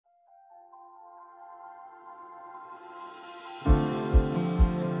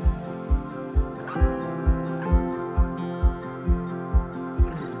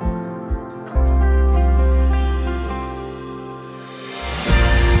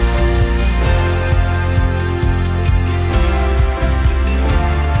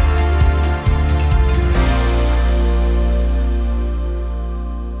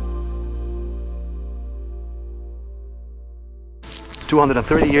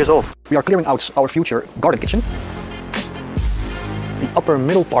230 years old. We are clearing out our future garden kitchen. The upper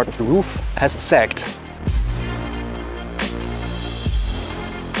middle part of the roof has sagged.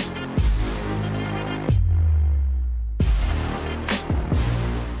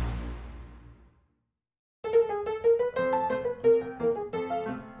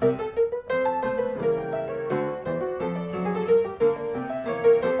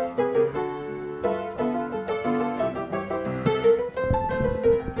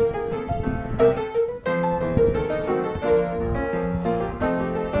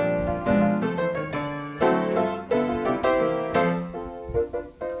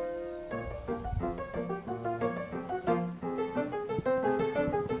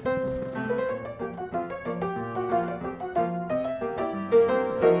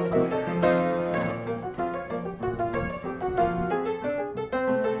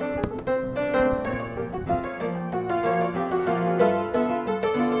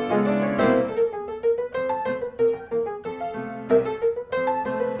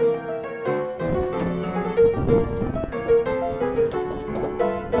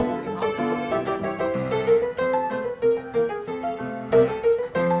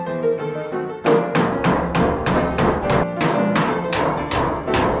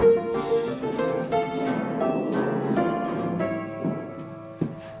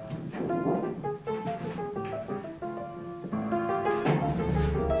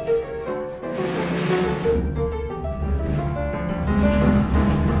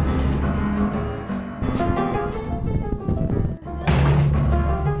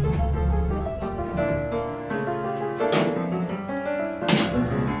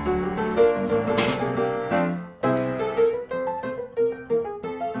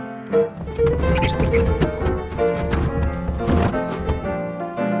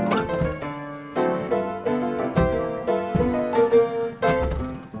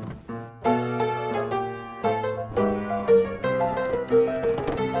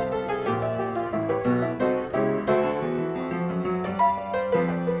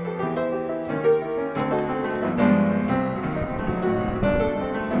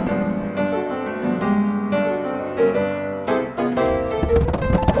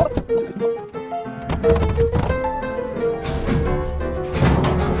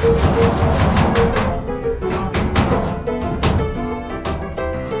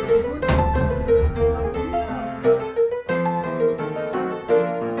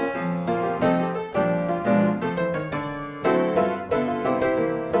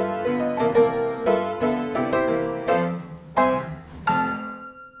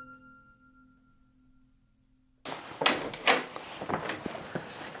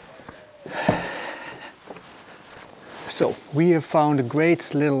 So we have found a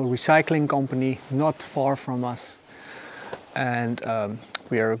great little recycling company not far from us, and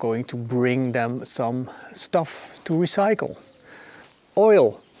we are going to bring them some stuff to recycle.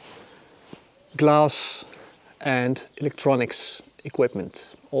 Oil, glass and electronics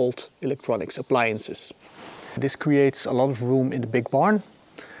equipment, old electronics appliances. This creates a lot of room in the big barn,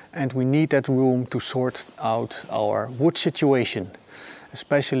 and we need that room to sort out our wood situation,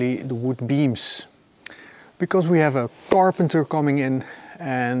 especially the wood beams. Because we have a carpenter coming in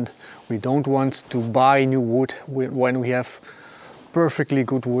and we don't want to buy new wood when we have perfectly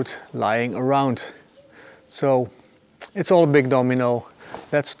good wood lying around. So it's all a big domino.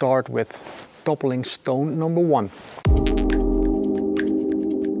 Let's start with toppling stone number 1.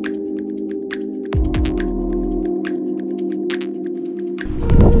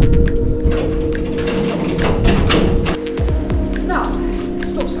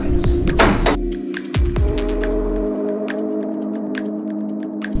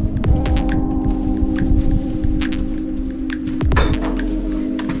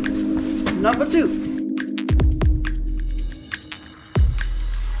 Number 2.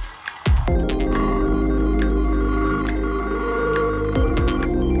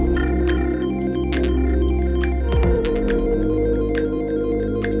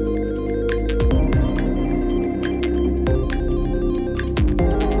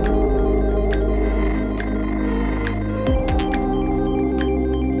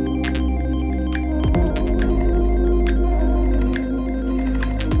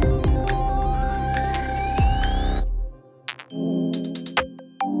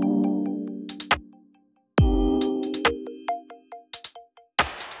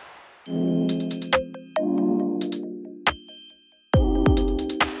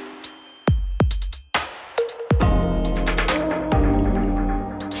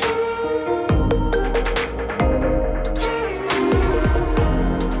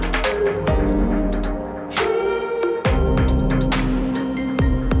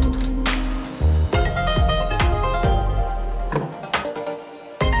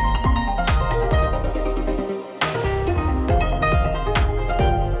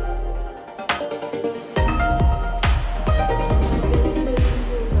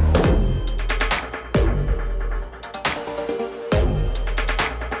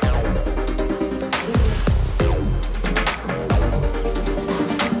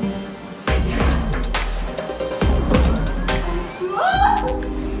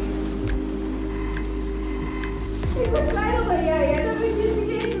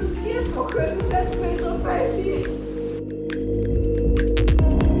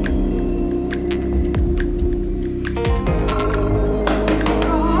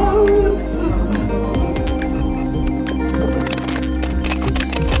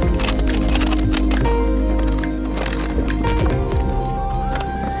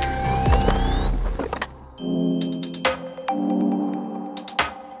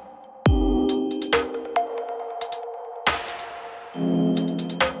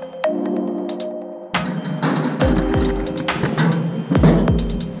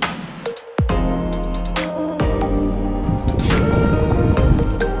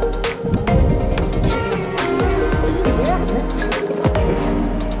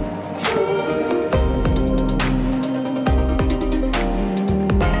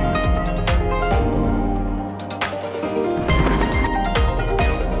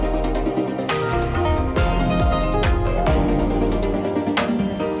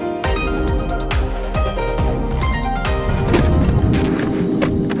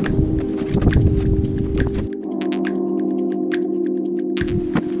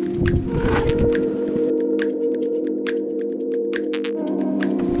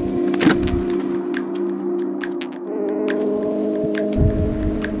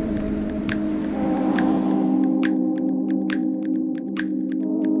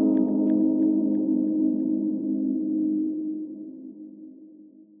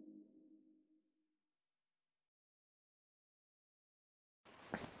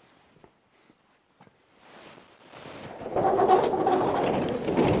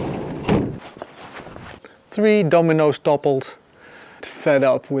 3 Dominos toppled, fed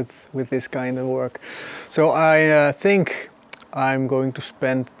up with this kind of work. So I think I'm going to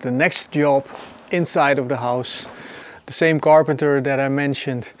spend the next job inside of the house. The same carpenter that I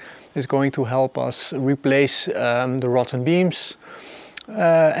mentioned is going to help us replace the rotten beams.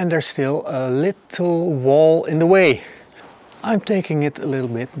 And there's still a little wall in the way. I'm taking it a little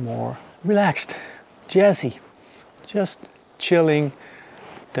bit more relaxed, jazzy, just chilling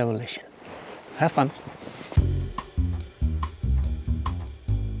demolition. Have fun.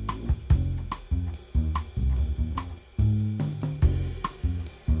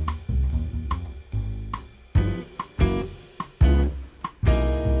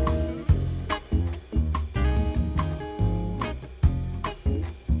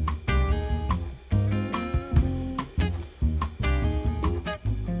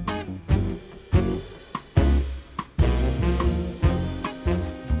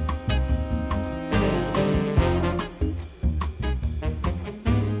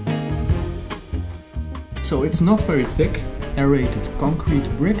 So it's not very thick, aerated concrete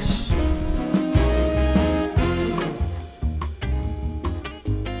bricks.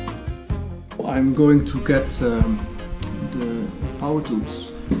 I'm going to get the power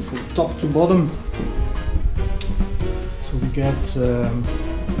tools from top to bottom. So we get an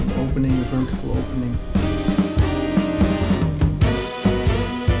opening, a vertical opening.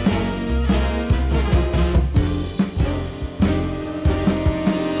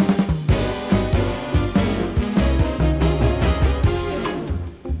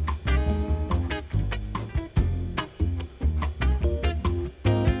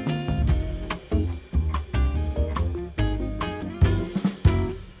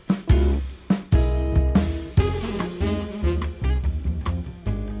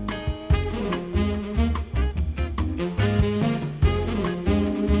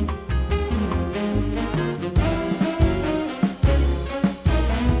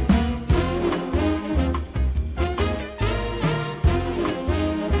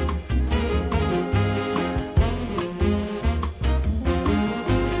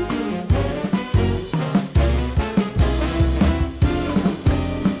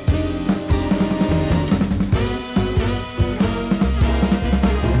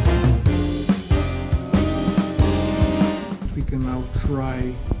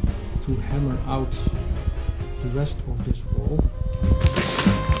 Try to hammer out the rest of this wall.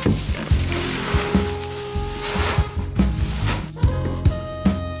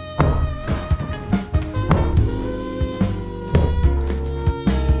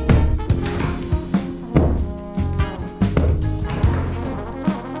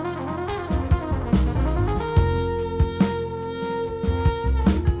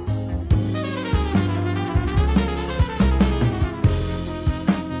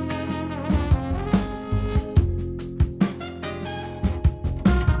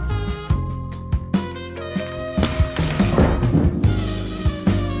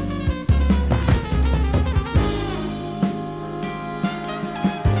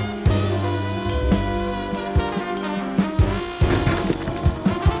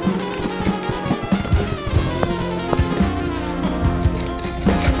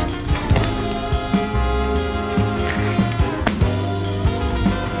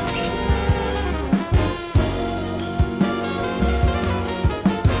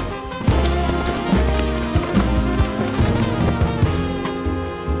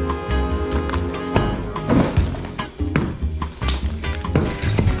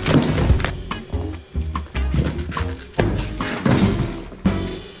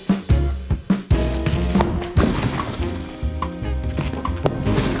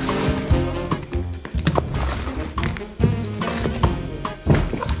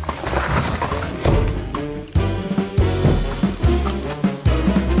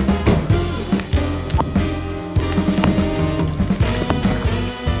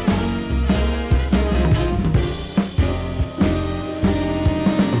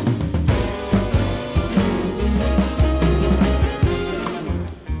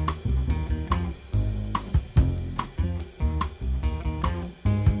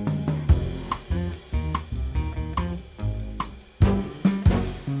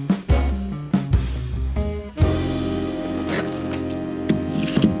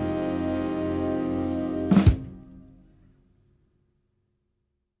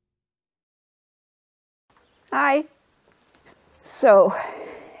 Hi. So,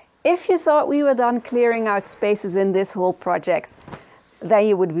 if you thought we were done clearing out spaces in this whole project, then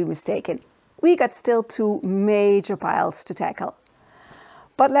you would be mistaken. We got still 2 major piles to tackle.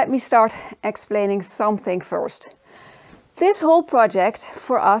 But let me start explaining something first. This whole project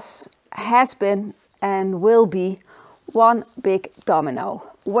for us has been and will be one big domino.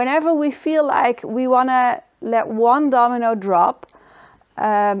 Whenever we feel like we want to let one domino drop,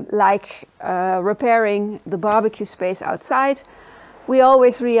 like repairing the barbecue space outside, we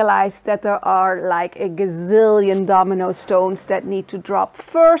always realize that there are like a gazillion domino stones that need to drop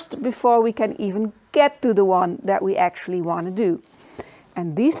first before we can even get to the one that we actually want to do.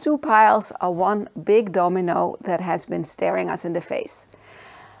 And these two piles are one big domino that has been staring us in the face.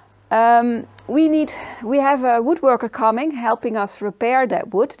 We have a woodworker coming, helping us repair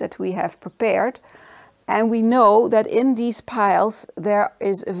that wood that we have prepared. And we know that in these piles there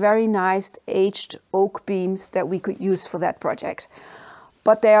is a very nice aged oak beams that we could use for that project.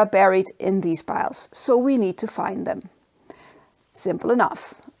 But they are buried in these piles, so we need to find them. Simple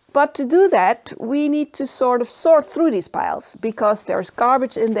enough. But to do that, we need to sort of sort through these piles, because there's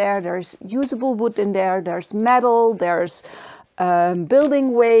garbage in there, there's usable wood in there, there's metal, there's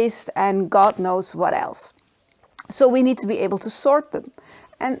building waste, and God knows what else. So we need to be able to sort them.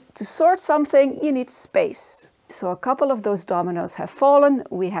 And to sort something, you need space. So a couple of those dominoes have fallen.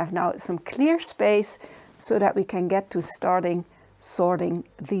 We have now some clear space so that we can get to starting sorting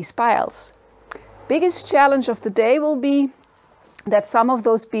these piles. Biggest challenge of the day will be that some of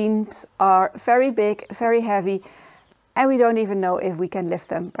those beams are very big, very heavy, and we don't even know if we can lift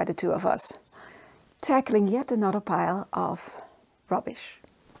them by the two of us. Tackling yet another pile of rubbish.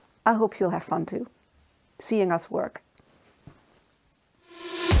 I hope you'll have fun too, seeing us work.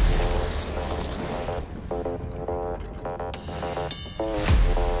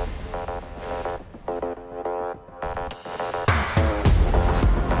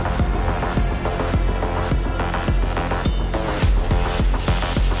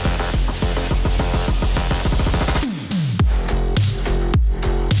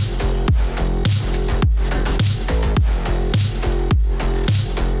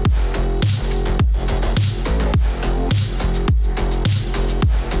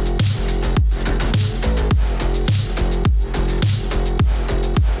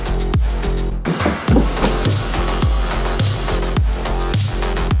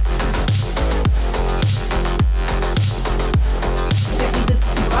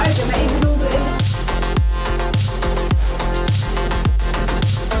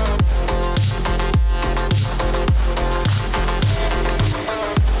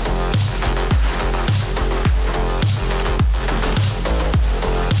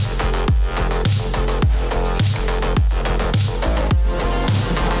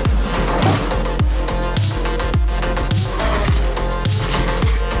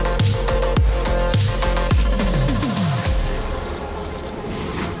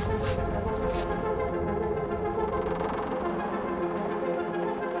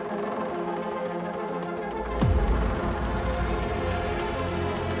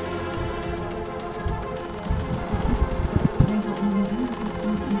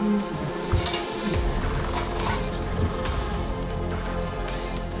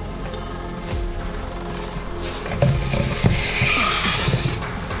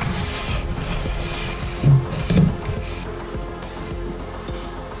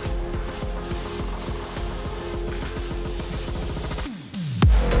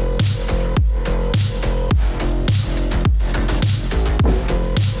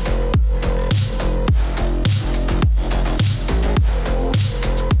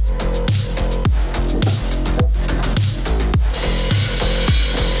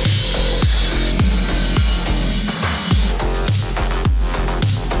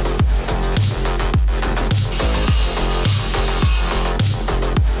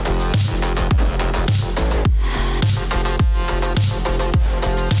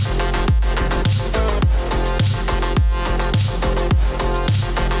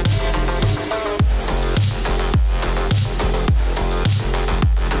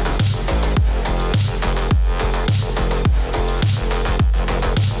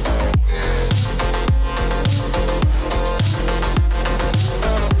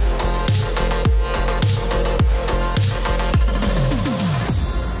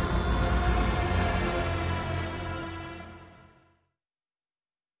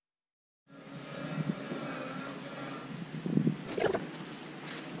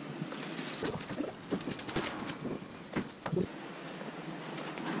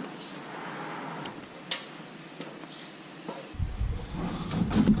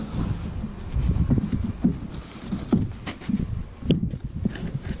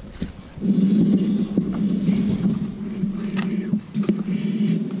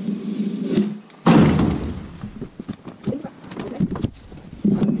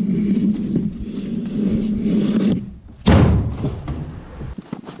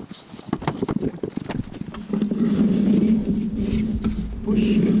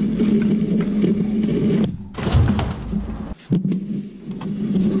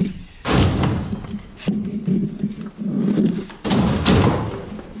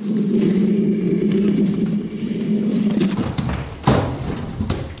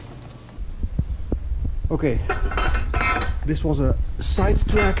 Okay, this was a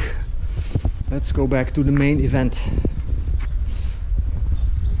sidetrack. Let's go back to the main event.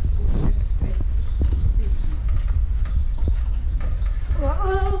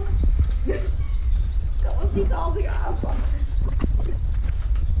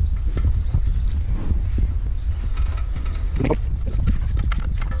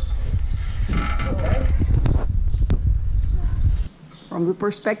 From the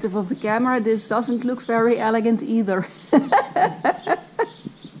perspective of the camera, this doesn't look very elegant either. But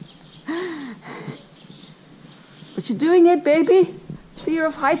you're doing it, baby. Fear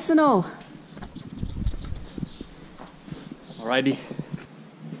of heights and all. Alrighty.